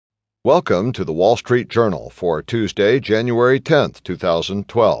Welcome to the Wall Street Journal for Tuesday, January 10th,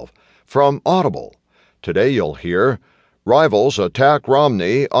 2012. From Audible. Today you'll hear, Rivals Attack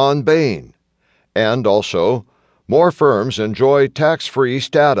Romney on Bain. And also, more firms enjoy tax-free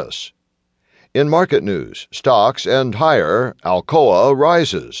status. In market news, stocks end higher, Alcoa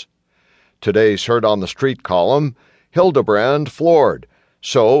rises. Today's Heard on the Street column, Hildebrand floored,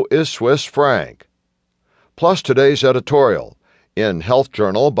 so is Swiss franc. Plus today's editorial, in Health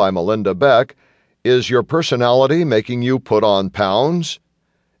Journal by Melinda Beck, Is Your Personality Making You Put on Pounds?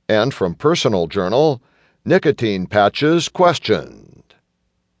 And from Personal Journal, Nicotine Patches Questions.